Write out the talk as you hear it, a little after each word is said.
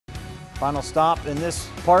Final stop in this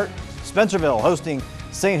part, Spencerville hosting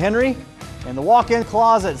St. Henry. In the walk-in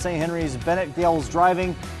closet, St. Henry's Bennett Gales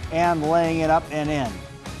driving and laying it up and in.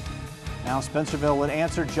 Now Spencerville would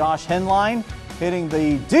answer. Josh Henline hitting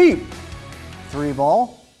the deep 3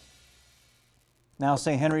 ball. Now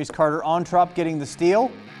St. Henry's Carter Ontrop getting the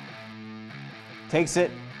steal. Takes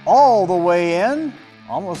it all the way in,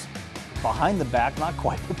 almost behind the back, not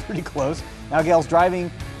quite, but pretty close. Now Gales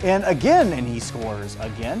driving in again, and he scores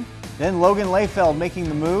again. Then Logan Layfeld making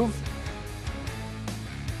the move.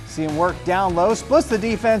 See him work down low, splits the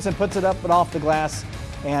defense and puts it up and off the glass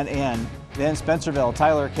and in. Then Spencerville,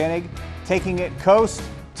 Tyler Koenig taking it coast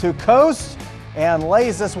to coast and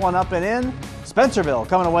lays this one up and in. Spencerville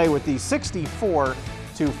coming away with the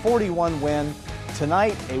 64-41 win.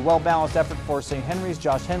 Tonight, a well-balanced effort for St. Henry's.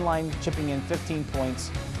 Josh Henline chipping in 15 points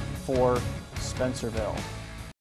for Spencerville.